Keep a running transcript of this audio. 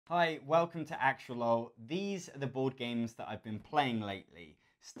Hi, welcome to Actual LOL. These are the board games that I've been playing lately,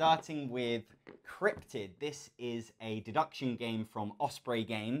 starting with Cryptid. This is a deduction game from Osprey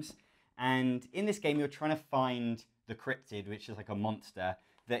Games, and in this game you're trying to find the Cryptid, which is like a monster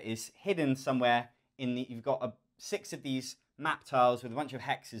that is hidden somewhere in the... You've got 6 of these map tiles with a bunch of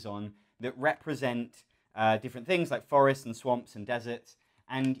hexes on that represent different things like forests and swamps and deserts,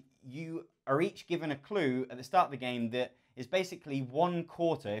 and you are each given a clue at the start of the game that is basically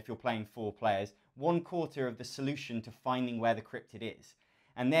 1/4, if you're playing 4 players, 1/4 of the solution to finding where the cryptid is.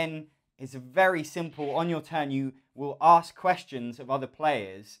 And then it's a very simple, on your turn you will ask questions of other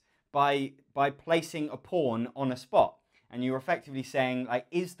players by placing a pawn on a spot. And you're effectively saying, like,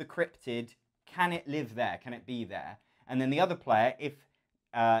 is the cryptid, can it live there, can it be there? And then the other player, if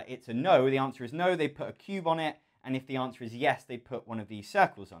it's a no, the answer is no, they put a cube on it, and if the answer is yes, they put one of these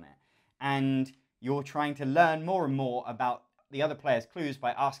circles on it. And you're trying to learn more and more about the other player's clues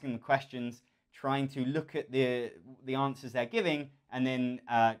by asking them questions, trying to look at the answers they're giving, and then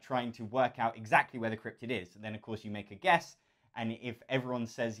trying to work out exactly where the cryptid is. And then, of course, you make a guess, and if everyone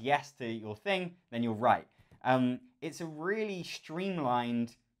says yes to your thing, then you're right. It's a really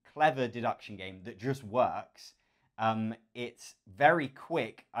streamlined, clever deduction game that just works. It's very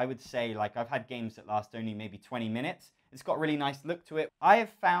quick. I would say, like, I've had games that last only maybe 20 minutes. It's got a really nice look to it. I have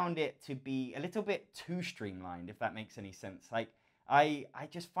found it to be a little bit too streamlined, if that makes any sense. Like, I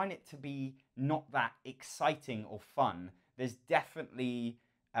just find it to be not that exciting or fun. There's definitely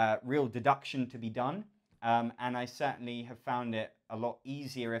real deduction to be done. And I certainly have found it a lot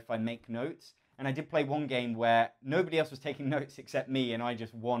easier if I make notes. And I did play one game where nobody else was taking notes except me, and I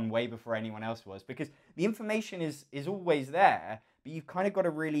just won way before anyone else was. Because the information is always there, but you've kind of got to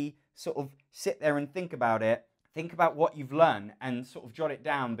really sort of sit there and think about it. Think about what you've learned and sort of jot it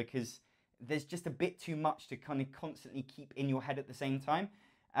down, because there's just a bit too much to kind of constantly keep in your head at the same time.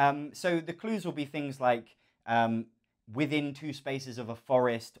 So the clues will be things like within 2 spaces of a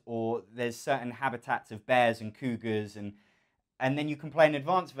forest, or there's certain habitats of bears and cougars, and then you can play an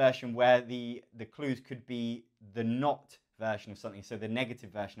advanced version where the clues could be the not version of something, so the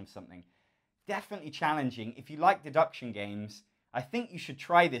negative version of something. Definitely challenging. If you like deduction games, I think you should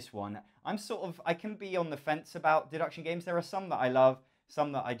try this one. I can be on the fence about deduction games. There are some that I love,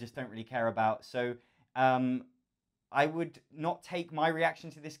 some that I just don't really care about. So I would not take my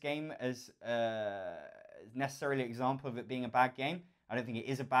reaction to this game as necessarily an example of it being a bad game. I don't think it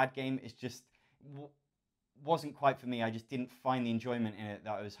is a bad game. It's just wasn't quite for me. I just didn't find the enjoyment in it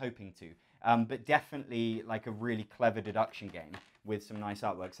that I was hoping to. But definitely like a really clever deduction game with some nice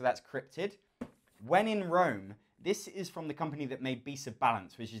artwork. So that's Cryptid. When in Rome. This is from the company that made Beasts of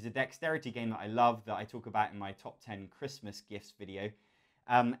Balance, which is a dexterity game that I love, that I talk about in my top 10 Christmas gifts video.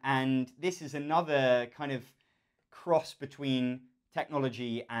 And this is another kind of cross between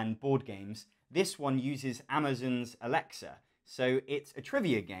technology and board games. This one uses Amazon's Alexa. So it's a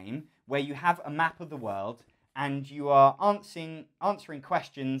trivia game where you have a map of the world and you are answering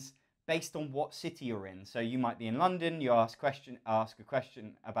questions based on what city you're in. So you might be in London, you answer a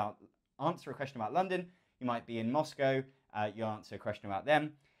question about London. You might be in Moscow, you answer a question about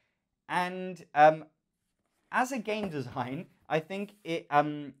them. And as a game design, I think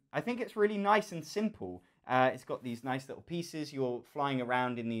it's really nice and simple. It's got these nice little pieces. You're flying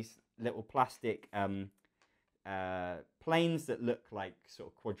around in these little plastic planes that look like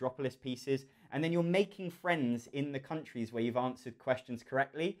sort of quadropolis pieces. And then you're making friends in the countries where you've answered questions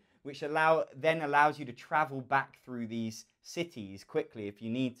correctly, which then allows you to travel back through these cities quickly if you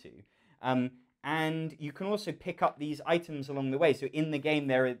need to. And you can also pick up these items along the way. So in the game,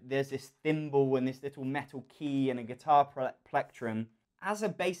 there's this thimble and this little metal key and a guitar plectrum. As a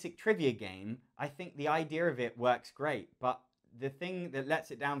basic trivia game, I think the idea of it works great. But the thing that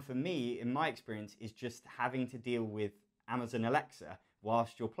lets it down for me, in my experience, is just having to deal with Amazon Alexa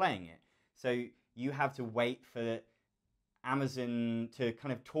whilst you're playing it. So you have to wait for Amazon to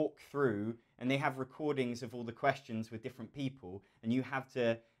kind of talk through, and they have recordings of all the questions with different people, and you have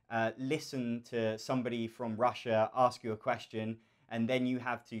to listen to somebody from Russia ask you a question, and then you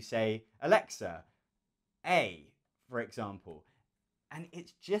have to say, Alexa, A, for example. And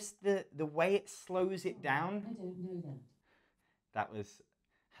it's just the way it slows it down. I don't know that. That was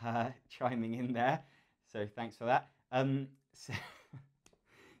her chiming in there, so thanks for that.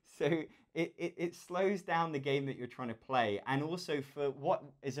 So it slows down the game that you're trying to play, and also for what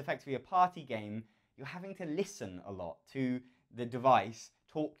is effectively a party game, you're having to listen a lot to the device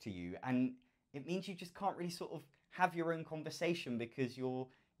talk to you, and it means you just can't really sort of have your own conversation, because you're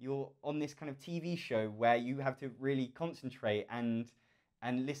on this kind of TV show where you have to really concentrate and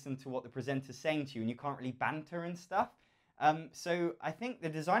listen to what the presenter's saying to you, and you can't really banter and stuff. So I think the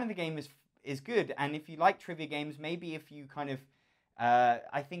design of the game is good, and if you like trivia games, maybe if you kind of,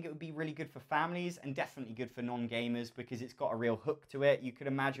 I think it would be really good for families and definitely good for non-gamers because it's got a real hook to it. You could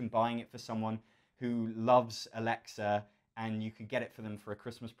imagine buying it for someone who loves Alexa, and you could get it for them for a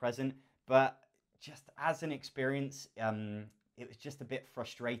Christmas present. But just as an experience, it was just a bit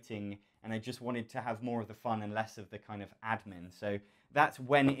frustrating, and I just wanted to have more of the fun and less of the kind of admin. So that's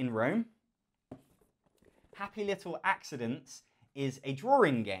When in Rome. Happy Little Accidents is a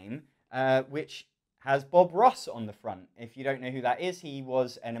drawing game which has Bob Ross on the front. If you don't know who that is, he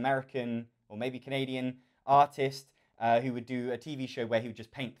was an American or maybe Canadian artist who would do a TV show where he would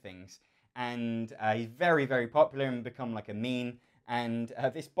just paint things. And he's very, very popular and become like a meme. And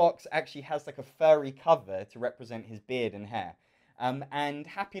this box actually has like a furry cover to represent his beard and hair. And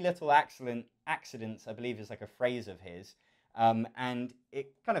Happy Little Accidents, I believe, is like a phrase of his. And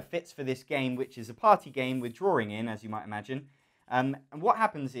it kind of fits for this game, which is a party game with drawing in, as you might imagine. And what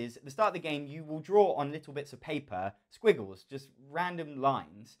happens is, at the start of the game, you will draw on little bits of paper, squiggles, just random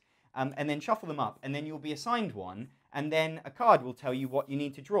lines, and then shuffle them up, and then you'll be assigned one, and then a card will tell you what you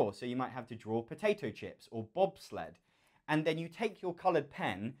need to draw. So you might have to draw potato chips or bobsled. And then you take your coloured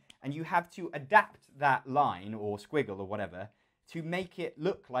pen, and you have to adapt that line, or squiggle, or whatever, to make it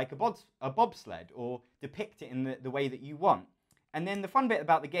look like a bobsled, or depict it in the way that you want. And then the fun bit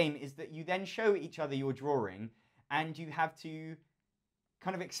about the game is that you then show each other your drawing, and you have to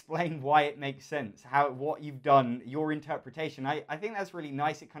kind of explain why it makes sense, what you've done, your interpretation. I think that's really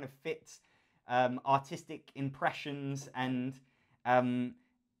nice. It kind of fits artistic impressions, and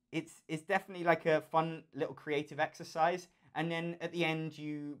it's definitely like a fun little creative exercise. And then at the end,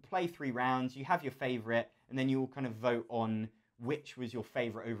 you play 3 rounds, you have your favourite, and then you all kind of vote on which was your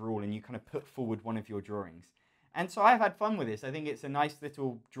favourite overall, and you kind of put forward one of your drawings. And so I've had fun with this. I think it's a nice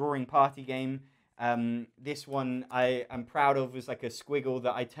little drawing party game. This one I am proud of was like a squiggle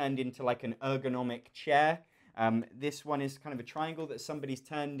that I turned into like an ergonomic chair. This one is kind of a triangle that somebody's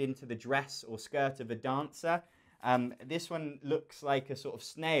turned into the dress or skirt of a dancer. This one looks like a sort of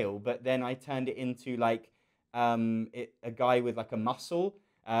snail, but then I turned it into like a guy with like a muscle,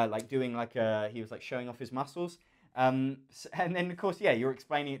 like doing like he was like showing off his muscles. And then of course, yeah, you're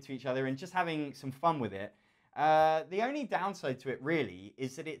explaining it to each other and just having some fun with it. The only downside to it really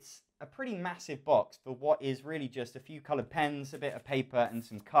is that it's a pretty massive box for what is really just a few coloured pens, a bit of paper and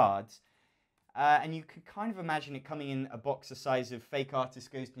some cards. And you could kind of imagine it coming in a box the size of Fake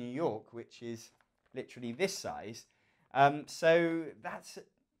Artist Goes to New York, which is literally this size. So that's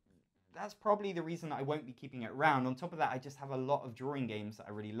probably the reason that I won't be keeping it around. On top of that, I just have a lot of drawing games that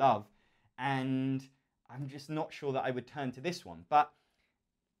I really love, and I'm just not sure that I would turn to this one. But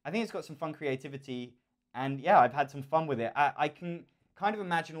I think it's got some fun creativity, and yeah, I've had some fun with it. I can kind of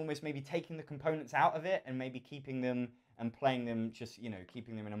imagine almost maybe taking the components out of it and maybe keeping them and playing them, just, you know,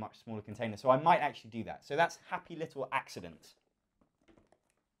 keeping them in a much smaller container. So I might actually do that. So that's Happy Little Accidents.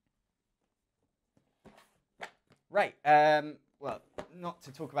 Right, well, not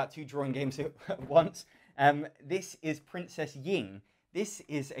to talk about 2 drawing games at once. This is Princess Ying. This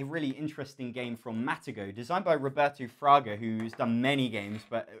is a really interesting game from Matago, designed by Roberto Fraga, who's done many games,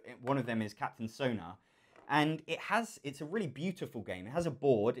 but one of them is Captain Sonar. And it's a really beautiful game. It has a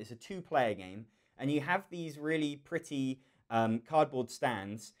board, it's a 2-player game, and you have these really pretty cardboard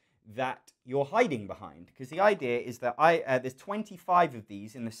stands that you're hiding behind. Because the idea is that there's 25 of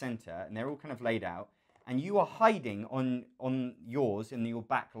these in the center, and they're all kind of laid out, and you are hiding on yours in your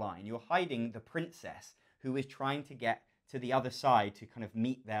back line. You're hiding the princess who is trying to get to the other side to kind of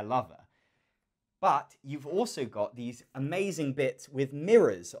meet their lover. But you've also got these amazing bits with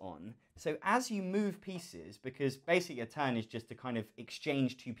mirrors on. So as you move pieces, because basically a turn is just to kind of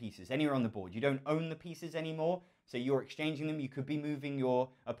exchange 2 pieces anywhere on the board. You don't own the pieces anymore, so you're exchanging them. You could be moving your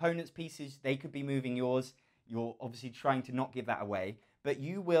opponent's pieces. They could be moving yours. You're obviously trying to not give that away. But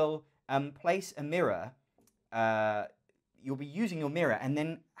you will place a mirror. You'll be using your mirror and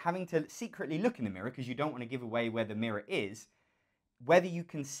then having to secretly look in the mirror, because you don't want to give away where the mirror is, whether you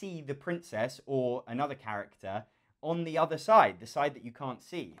can see the princess or another character on the other side, the side that you can't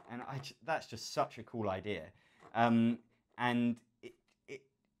see. And that's just such a cool idea. And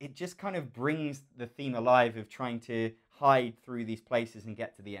it just kind of brings the theme alive of trying to hide through these places and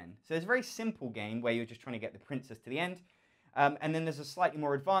get to the end. So it's a very simple game where you're just trying to get the princess to the end. And then there's a slightly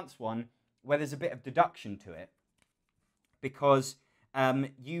more advanced one where there's a bit of deduction to it, because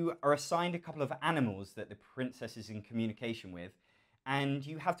you are assigned a couple of animals that the princess is in communication with, and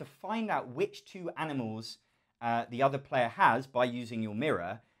you have to find out which 2 animals the other player has by using your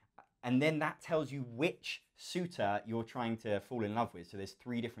mirror, and then that tells you which suitor you're trying to fall in love with. So there's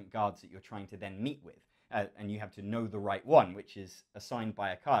 3 different guards that you're trying to then meet with. and you have to know the right one, which is assigned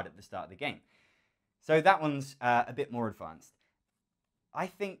by a card at the start of the game. So that one's a bit more advanced. I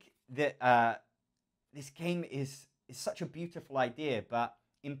think that this game is such a beautiful idea, but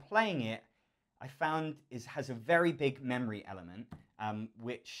in playing it, I found has a very big memory element,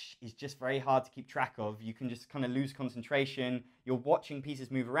 which is just very hard to keep track of. You can just kind of lose concentration. You're watching pieces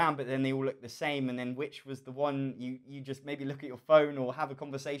move around, but then they all look the same, and then which was the one you just maybe look at your phone or have a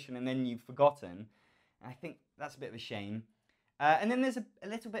conversation, and then you've forgotten. And I think that's a bit of a shame. And then there's a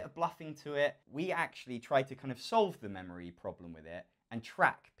little bit of bluffing to it. We actually tried to kind of solve the memory problem with it and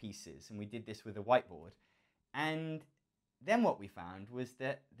track pieces, and we did this with a whiteboard. And then what we found was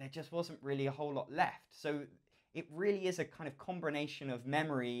that there just wasn't really a whole lot left. So it really is a kind of combination of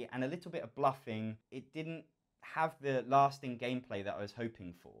memory and a little bit of bluffing. It didn't have the lasting gameplay that I was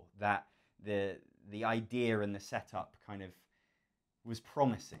hoping for, that the idea and the setup kind of was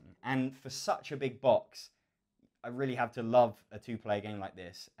promising. And for such a big box, I really have to love a two-player game like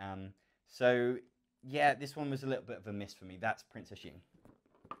this. So yeah, this one was a little bit of a miss for me. That's Princess Xing.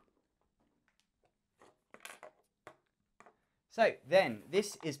 So then,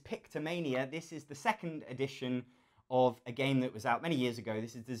 this is Pictomania. This is the second edition of a game that was out many years ago.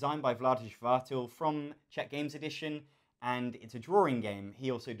 This is designed by Vlaada Chvátil from Czech Games Edition, and it's a drawing game.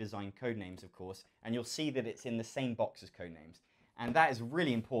 He also designed Codenames, of course, and you'll see that it's in the same box as Codenames. And that is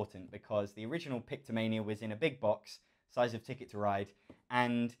really important because the original Pictomania was in a big box, size of Ticket to Ride,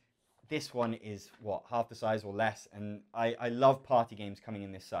 and this one is, what, half the size or less, and I love party games coming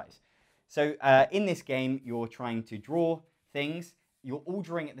in this size. So in this game, you're trying to draw things, you're all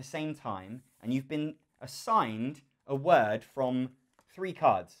drawing at the same time, and you've been assigned a word from 3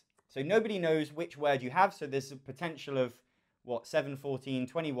 cards. So nobody knows which word you have, so there's a potential of, what, 7, 14,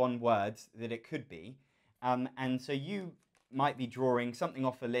 21 words that it could be. And so you might be drawing something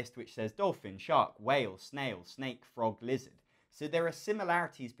off a list which says dolphin, shark, whale, snail, snake, frog, lizard. So there are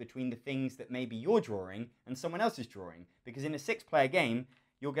similarities between the things that maybe you're drawing and someone else is drawing. Because in a 6-player game,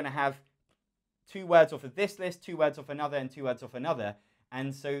 you're going to have 2 words off of this list, 2 words off another, and 2 words off another.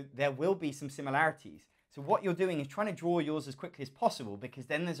 And so there will be some similarities. So what you're doing is trying to draw yours as quickly as possible, because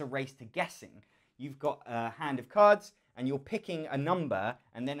then there's a race to guessing. You've got a hand of cards, and you're picking a number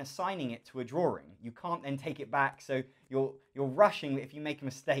and then assigning it to a drawing. You can't then take it back, so you're rushing. If you make a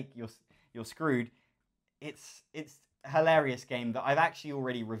mistake, you're screwed. It's a hilarious game that I've actually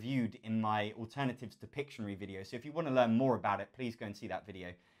already reviewed in my Alternatives to Pictionary video. So if you want to learn more about it, please go and see that video.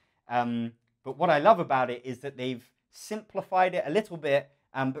 But what I love about it is that they've simplified it a little bit,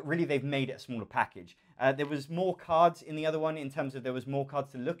 but really they've made it a smaller package. There was more cards in the other one in terms of there was more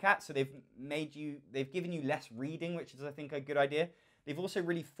cards to look at, so they've given you less reading, which is, I think, a good idea. They've also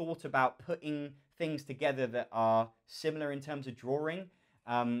really thought about putting things together that are similar in terms of drawing.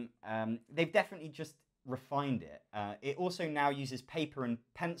 They've definitely just refined it. It also now uses paper and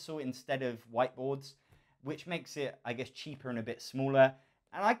pencil instead of whiteboards, which makes it, I guess, cheaper and a bit smaller.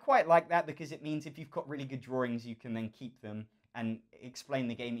 And I quite like that because it means if you've got really good drawings, you can then keep them and explain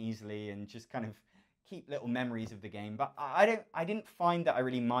the game easily and just kind of keep little memories of the game. But I didn't find that I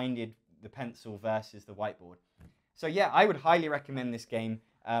really minded the pencil versus the whiteboard. So yeah, I would highly recommend this game.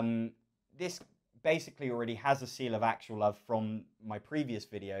 This basically already has a seal of actual love from my previous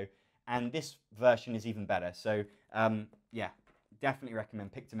video, and this version is even better. So yeah, definitely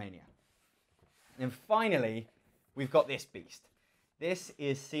recommend Pictomania. And finally, we've got this beast. This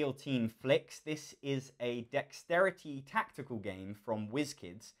is SEAL Team Flix. This is a dexterity tactical game from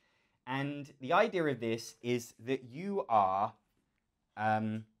WizKids. And the idea of this is that you are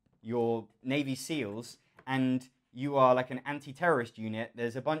your Navy SEALs, and you are like an anti-terrorist unit.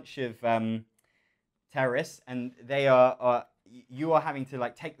 There's a bunch of terrorists, and they you are having to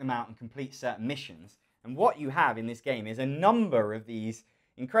like take them out and complete certain missions. And what you have in this game is a number of these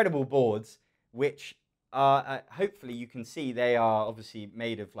incredible boards, which are, hopefully you can see they are obviously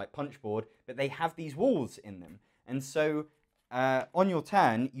made of like punchboard, but they have these walls in them. And so on your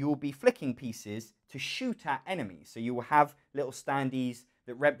turn, you will be flicking pieces to shoot at enemies. So you will have little standees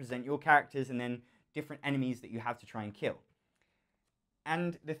that represent your characters and then different enemies that you have to try and kill.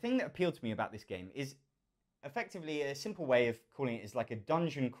 And the thing that appealed to me about this game is effectively a simple way of calling it is like a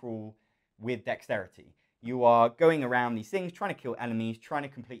dungeon crawl with dexterity. You are going around these things, trying to kill enemies, trying to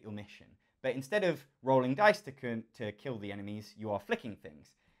complete your mission. But instead of rolling dice to kill the enemies, you are flicking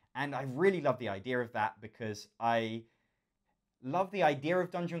things. And I really love the idea of that because I love the idea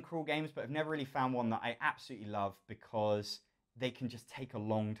of dungeon crawl games, but I've never really found one that I absolutely love because they can just take a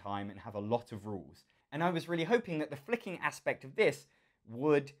long time and have a lot of rules. And I was really hoping that the flicking aspect of this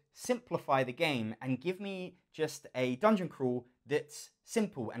would simplify the game and give me just a dungeon crawl that's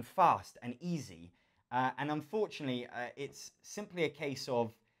simple and fast and easy. And unfortunately, it's simply a case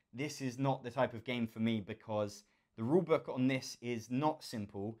of this is not the type of game for me because the rulebook on this is not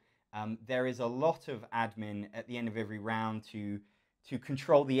simple. There is a lot of admin at the end of every round to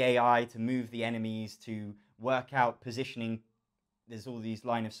control the AI, to move the enemies, to work out positioning. There's all these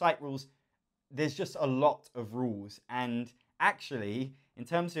line of sight rules. There's just a lot of rules. And actually, in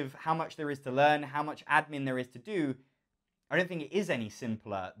terms of how much there is to learn, how much admin there is to do, I don't think it is any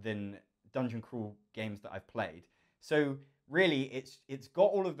simpler than dungeon crawl games that I've played. So really, it's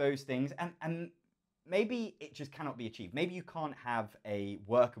got all of those things, and maybe it just cannot be achieved. Maybe you can't have a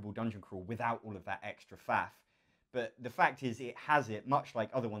workable dungeon crawl without all of that extra faff. But the fact is, it has it, much like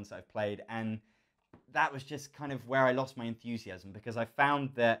other ones that I've played, and that was just kind of where I lost my enthusiasm, because I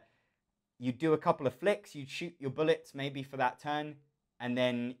found that you'd do a couple of flicks, you'd shoot your bullets maybe for that turn, and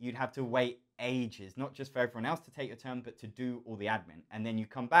then you'd have to wait ages, not just for everyone else to take your turn, but to do all the admin. And then you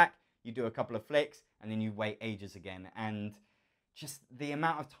come back, you do a couple of flicks, and then you wait ages again. And just the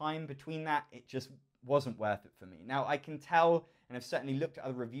amount of time between that, it just wasn't worth it for me. Now, I can tell, and I've certainly looked at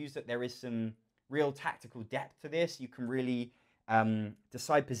other reviews, that there is some real tactical depth to this. You can really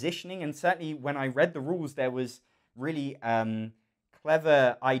decide positioning, and certainly when I read the rules, there was really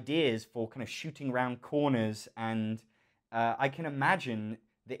clever ideas for kind of shooting around corners, and I can imagine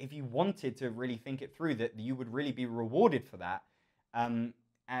that if you wanted to really think it through, that you would really be rewarded for that.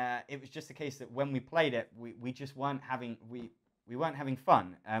 It was just a case that when we played it, we just weren't having we weren't having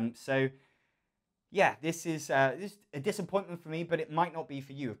fun. So yeah, this is a disappointment for me, but it might not be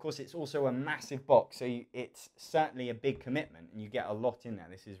for you. Of course, it's also a massive box, so it's certainly a big commitment, and you get a lot in there.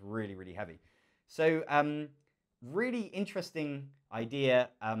 This is really, really heavy. So really interesting idea,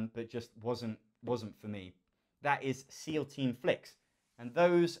 but just wasn't for me. That is SEAL Team Flicks, and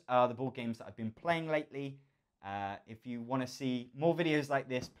those are the board games that I've been playing lately. If you want to see more videos like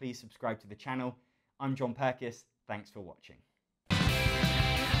this, please subscribe to the channel. I'm John Purkis. Thanks for watching.